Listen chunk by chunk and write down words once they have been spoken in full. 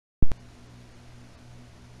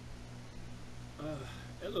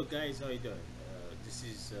Hello guys, how you doing? This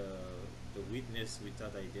is the Witness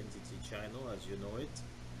Without Identity channel, as you know it.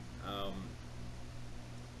 Um,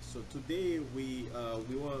 so today we're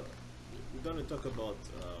gonna talk about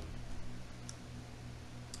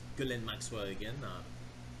Ghislaine Maxwell again.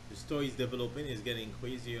 The story is developing; it's getting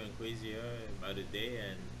crazier and crazier by the day,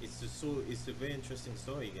 and it's a very interesting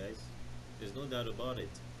story, guys. There's no doubt about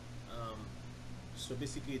it. Um, so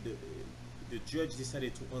basically, the judge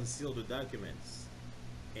decided to unseal the documents,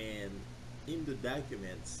 and in the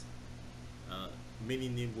documents many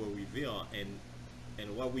names were revealed, and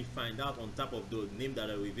what we find out on top of the names that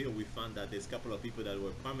are revealed, we found that there's a couple of people that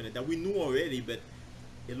were prominent that we knew already, but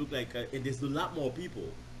it looked like and there's a lot more people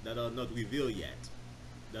that are not revealed yet,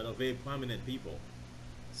 that are very prominent people.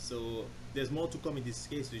 So there's more to come in this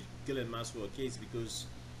case, the Ghislaine Maxwell case, because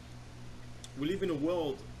we live in a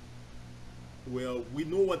world where we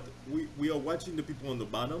know what we are watching the people on the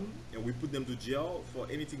bottom, and we put them to jail for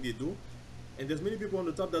anything they do, and there's many people on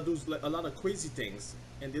the top that do like a lot of crazy things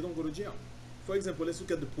and they don't go to jail. For example, let's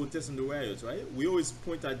look at the protests and the riots, right? We always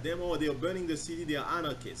point at them, oh, they are burning the city, they are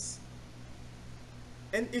anarchists,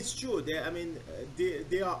 and it's true. They are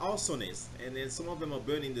arsonists, and then some of them are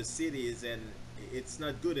burning the cities, and it's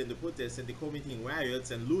not good in the protests, and they're committing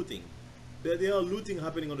riots and looting. There are looting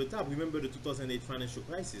happening on the top. Remember the 2008 financial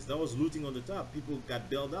crisis? That was looting on the top. People got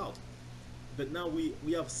bailed out. But now we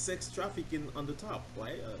have sex trafficking on the top,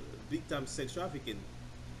 right? Big time sex trafficking.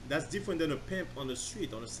 That's different than a pimp on the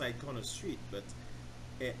street, on a side corner street. But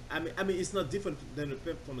I mean, it's not different than a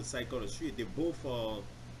pimp from a side corner street. They both are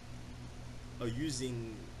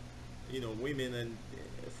using, women and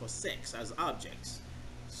for sex as objects.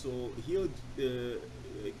 So here,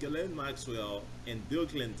 Ghislaine Maxwell and Bill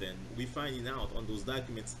Clinton, we finding out on those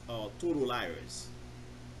documents, are total liars.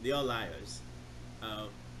 They are liars.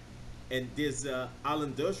 And there's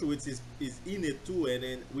Alan Dershowitz is in it too, and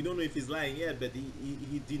then we don't know if he's lying yet, but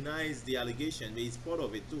he denies the allegation, but he's part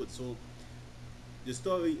of it too. So the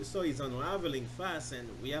story is unraveling fast, and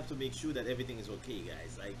we have to make sure that everything is okay,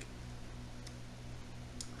 guys. Like,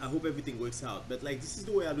 I hope everything works out, but like, this is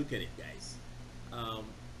the way I look at it, guys.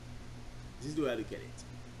 This is the way I look at it.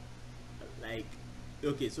 Like,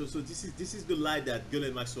 okay, so this is the lie that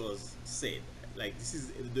Ghislaine Maxwell said. Like, this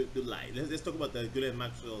is the lie. Let's talk about the Ghislaine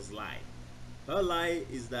Maxwell's lie. Her lie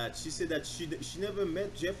is that she said that she never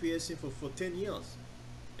met Jeffrey Epstein for 10 years,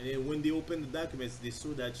 and then when they opened the documents, they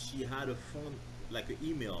saw that she had a phone, like an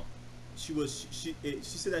email. She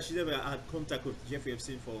said that she never had contact with Jeffrey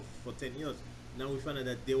Epstein for 10 years. Now we found out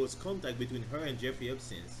that there was contact between her and Jeffrey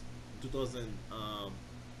Epstein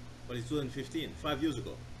 2015, 5 years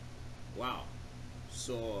ago. Wow.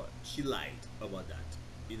 So she lied about that.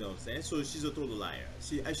 You know what I'm saying? So she's a total liar.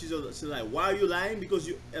 She's like, why are you lying? Because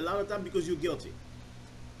a lot of time because you're guilty.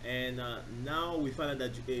 And now we find out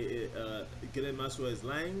that Ghislaine Maxwell is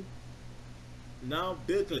lying. Now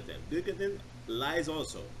Bill Clinton lies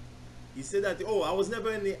also. He said that, oh, I was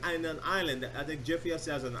never in an island. I think Jeffrey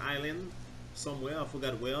Epstein has an island somewhere. I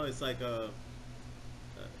forgot where. It's like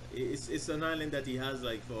it's an island that he has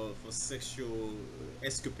like for sexual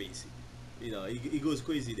escapades. He goes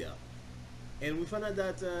crazy there. And we found out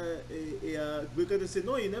that Bill Clinton said,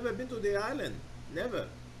 no, you never been to the island, never.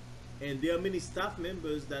 And there are many staff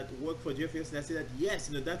members that work for Jeffrey Epstein that say that yes,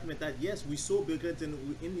 in the document, that yes, we saw Bill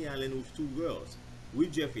Clinton in the island with 2 girls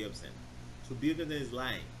with Jeffrey Epstein. So Bill Clinton is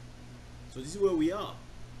lying. So this is where we are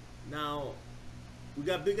now. We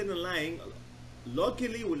got Bill Clinton lying.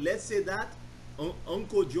 Luckily, let's say that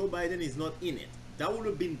Uncle Joe Biden is not in it. That would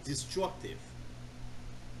have been destructive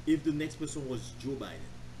if the next person was Joe Biden.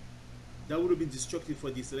 That would have been destructive for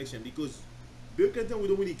this election, because Bill Clinton, we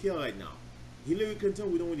don't really care right now. Hillary Clinton,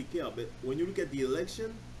 we don't really care. But when you look at the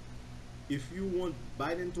election, if you want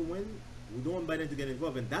Biden to win, we don't want Biden to get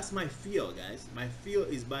involved. And that's my fear, guys. My fear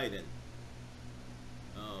is Biden.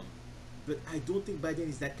 But I don't think Biden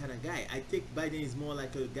is that kind of guy. I think Biden is more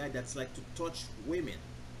like a guy that's like to touch women.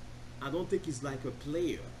 I don't think he's like a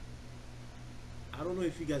player. I don't know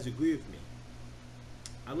if you guys agree with me.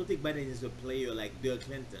 I don't think Biden is a player like Bill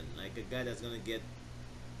Clinton, like a guy that's gonna get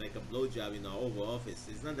like a blowjob in the Oval Office.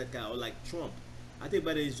 It's not that guy, or like Trump. I think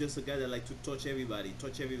Biden is just a guy that like to touch everybody.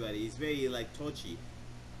 He's very like touchy.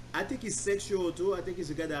 I think he's sexual too. I think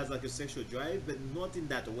he's a guy that has like a sexual drive, but not in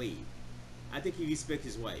that way. I think he respects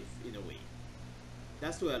his wife in a way.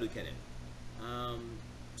 That's the way I look at him.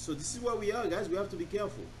 So this is where we are, guys. We have to be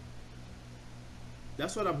careful.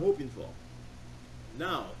 That's what I'm hoping for.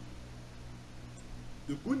 Now,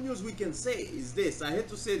 the good news we can say is this. I hate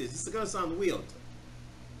to say this. This is gonna sound weird.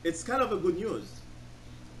 It's kind of a good news.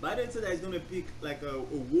 Biden said that he's gonna pick like a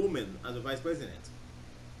woman as a vice president.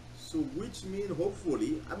 So which means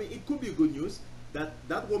hopefully, I mean, it could be good news that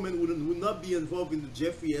that woman would not be involved in the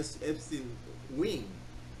Jeffrey Epstein wing.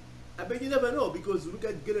 I bet you never know, because look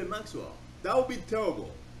at Ghislaine Maxwell. That would be terrible.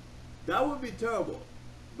 That would be terrible.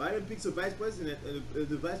 Biden picks a vice president, and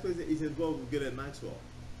the vice president is involved with Ghislaine Maxwell,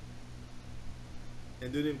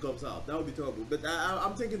 and the name comes out. That would be terrible. But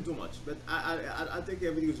I'm thinking too much. But I think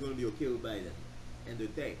everything is going to be okay with Biden and the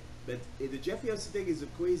thing. But the Jeffrey Epstein thing is a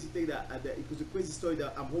crazy thing it was a crazy story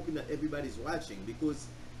that I'm hoping that everybody's watching, because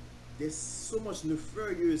there's so much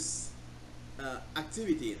nefarious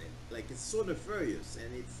activity in it. Like, it's so nefarious,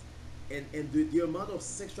 and it's and the amount of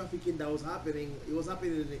sex trafficking that was happening, it was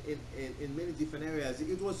happening in many different areas.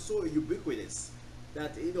 It was so ubiquitous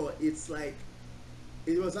that, you know, it's like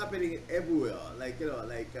it was happening everywhere. Like, you know,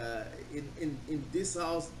 like in this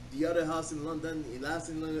house, the other house in London, in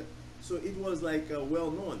London. So it was like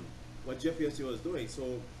well known what Jeffrey Epstein was doing.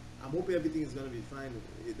 So I'm hoping everything is going to be fine.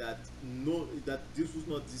 That this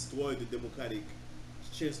will not destroy the Democratic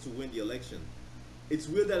chance to win the election. It's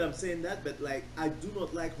weird that I'm saying that, but like, I do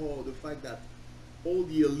not like how the fact that all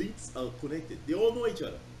the elites are connected. They all know each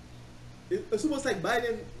other. It's almost like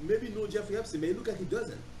Biden maybe know Jeffrey Epstein, but it look like he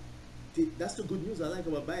doesn't. That's the good news I like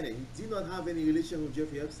about Biden. He did not have any relation with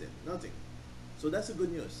Jeffrey Epstein. Nothing. So that's the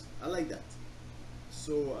good news. I like that.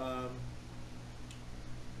 So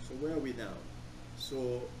so where are we now?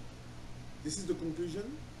 So this is the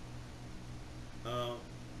conclusion.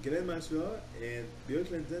 Ghislaine Maxwell and Bill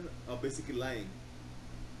Clinton are basically lying,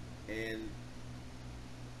 and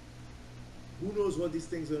who knows what these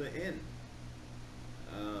things are gonna end.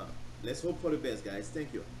 Let's hope for the best, guys.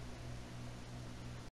 Thank you.